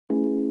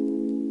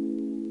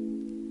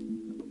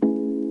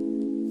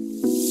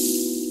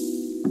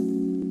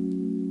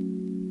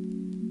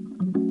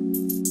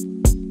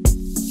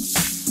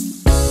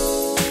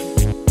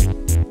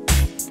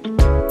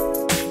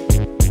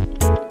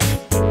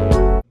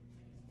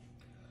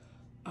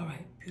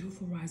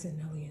Rising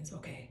Nellz.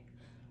 Okay.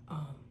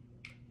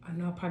 I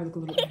know I probably look a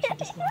little extra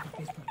just right my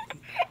face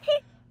perfectly.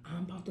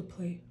 I'm about to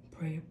play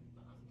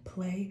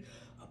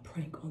a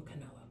prank on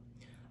Canella.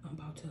 I'm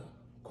about to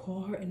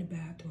call her in the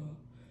bathroom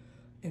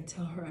and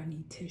tell her I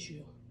need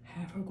tissue.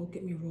 Have her go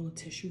get me a roll of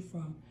tissue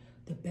from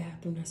the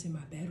bathroom that's in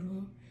my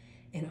bedroom,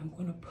 and I'm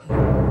gonna put a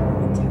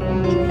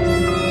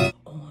towel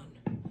on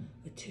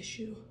the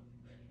tissue.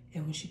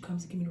 And when she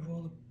comes to give me the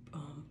roll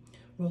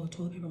of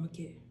toilet paper, I'm gonna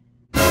get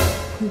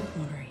poop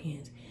on her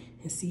hands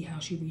and see how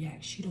she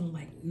reacts. She don't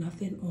like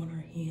nothing on her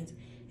hands,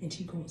 and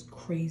she goes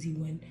crazy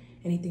when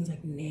anything's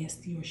like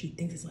nasty or she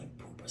thinks it's like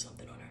poop or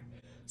something on her.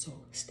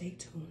 So stay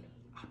tuned.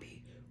 I'll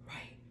be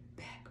right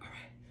back. All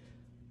right,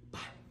 bye.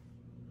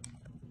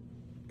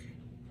 Okay,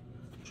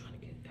 I'm trying to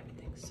get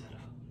everything set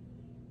up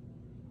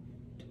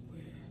to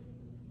where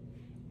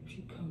if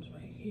she comes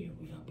right here,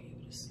 we'll be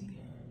able to see her.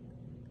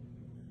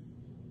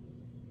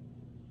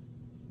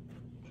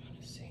 I'm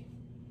trying to see.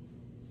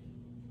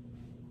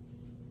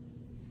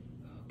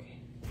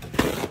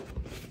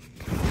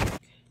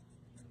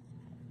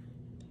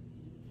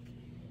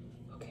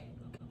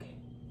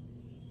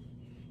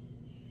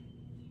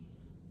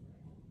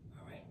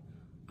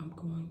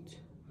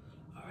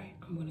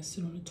 I'm gonna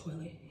sit on the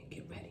toilet and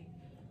get ready.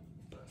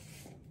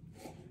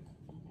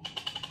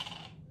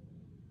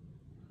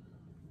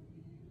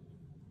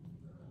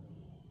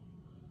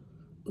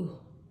 Ooh.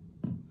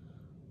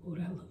 Oh,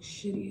 that looks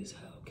shitty as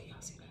hell. Can y'all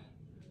see that?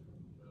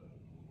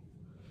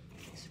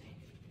 Let me see.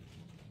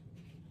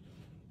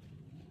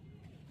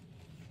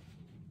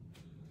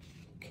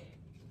 Okay.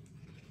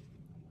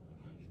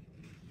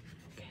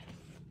 Okay.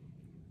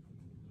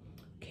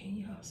 Can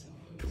y'all see?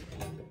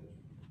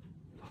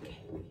 Okay.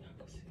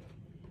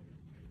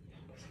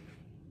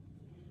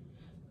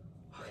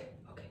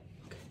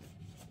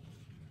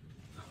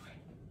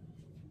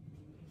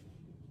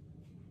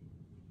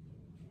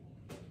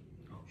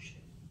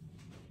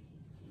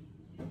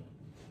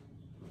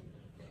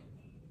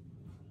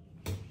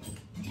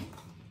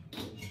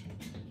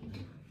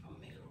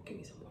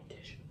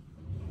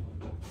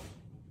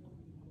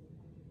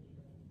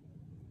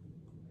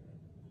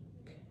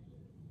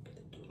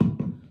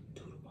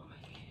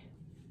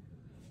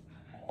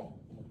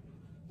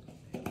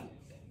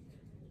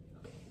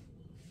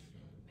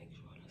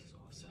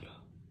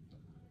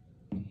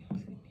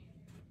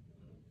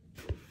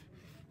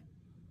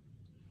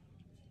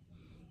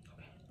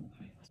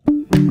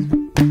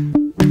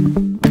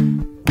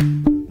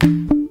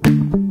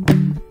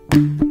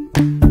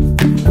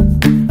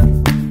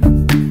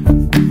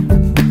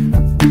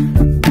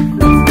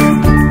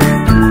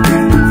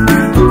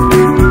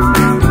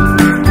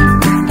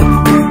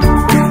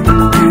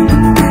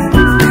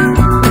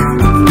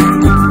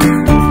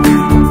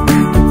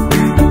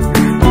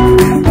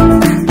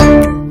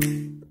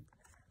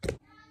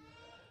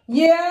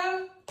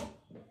 Yeah,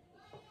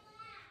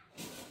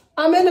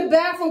 I'm in the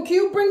bathroom. Can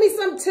you bring me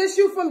some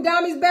tissue from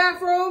Dami's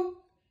bathroom?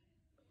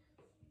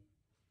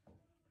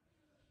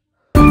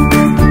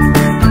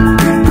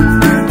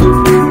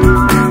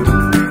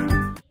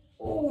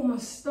 Oh, my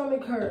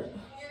stomach hurt.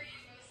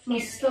 My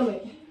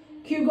stomach.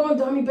 Can you go in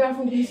Dami's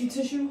bathroom and get me some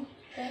tissue?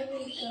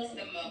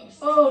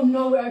 Oh,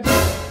 no.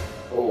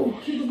 Oh,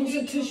 can you give me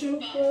some tissue?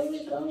 Where are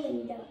we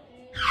going, though?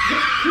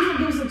 Can you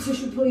give me some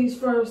tissue, please,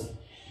 first?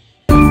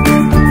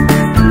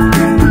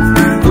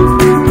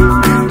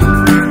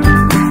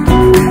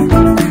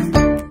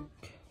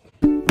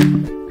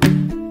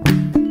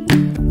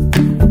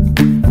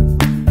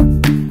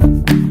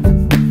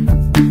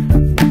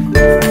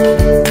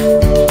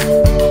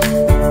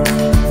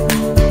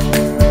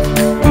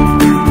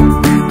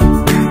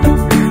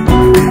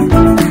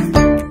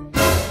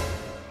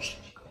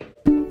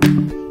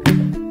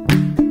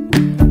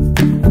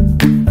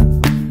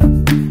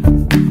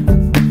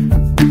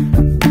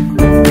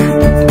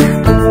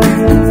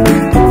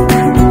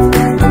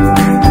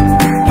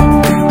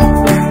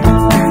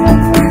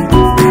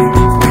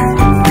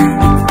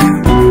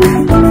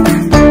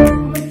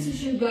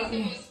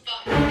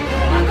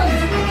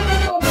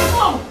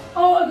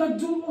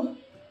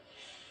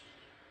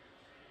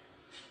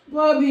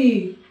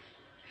 Bobby.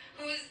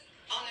 Who's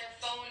on their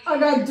phone? I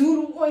got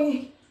doodle on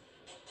you.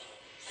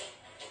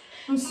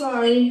 I'm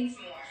sorry.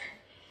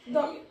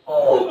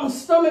 Oh, my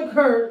stomach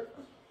hurt.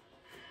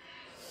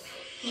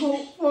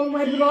 Oh, want to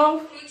wipe it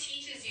off? Who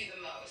teaches you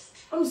the most?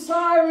 I'm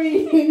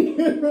sorry.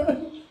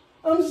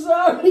 I'm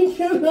sorry.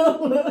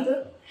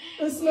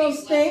 It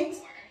smells stinks.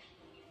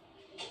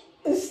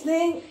 It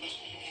stinks.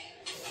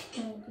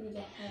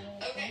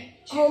 Okay.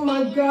 Oh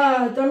my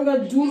God. I'm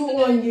going to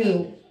doodle on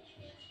you.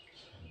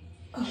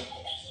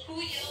 Who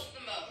yells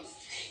the most?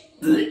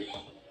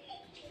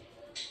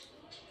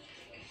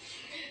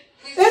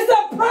 It's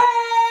a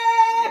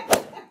prank!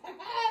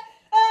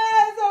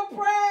 It's a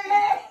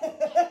prank!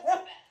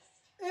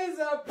 It's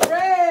a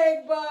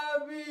prank,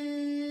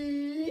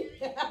 Bobby!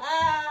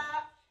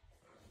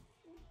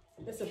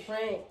 It's a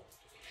prank.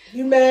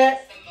 You mad?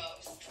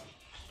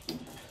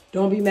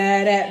 Don't be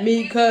mad at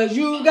me because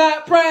you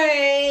got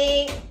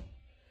pranked.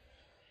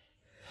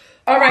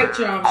 All right,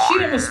 y'all. She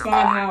didn't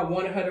respond how I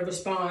wanted her to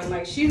respond.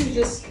 Like, she was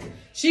just,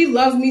 she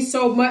loves me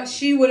so much,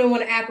 she wouldn't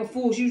want to act a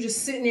fool. She was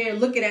just sitting there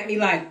looking at me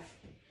like,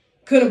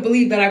 couldn't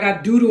believe that I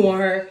got doo-doo on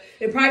her.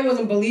 It probably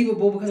wasn't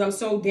believable because I'm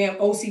so damn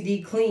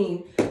OCD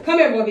clean. Come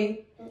here,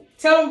 Bubby.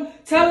 Tell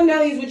them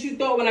Nellz what you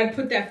thought when I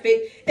put that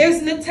face. It was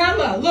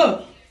Nutella.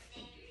 Look.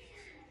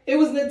 It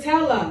was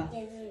Nutella.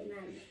 Give me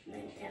my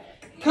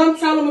Nutella. Come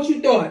tell them what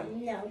you thought.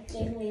 No,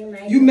 give me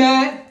my You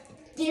mad?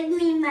 Give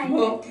me my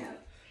Nutella.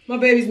 My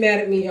baby's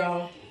mad at me,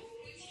 y'all.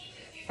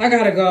 I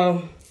gotta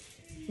go.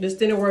 This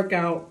didn't work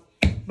out.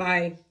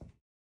 Bye.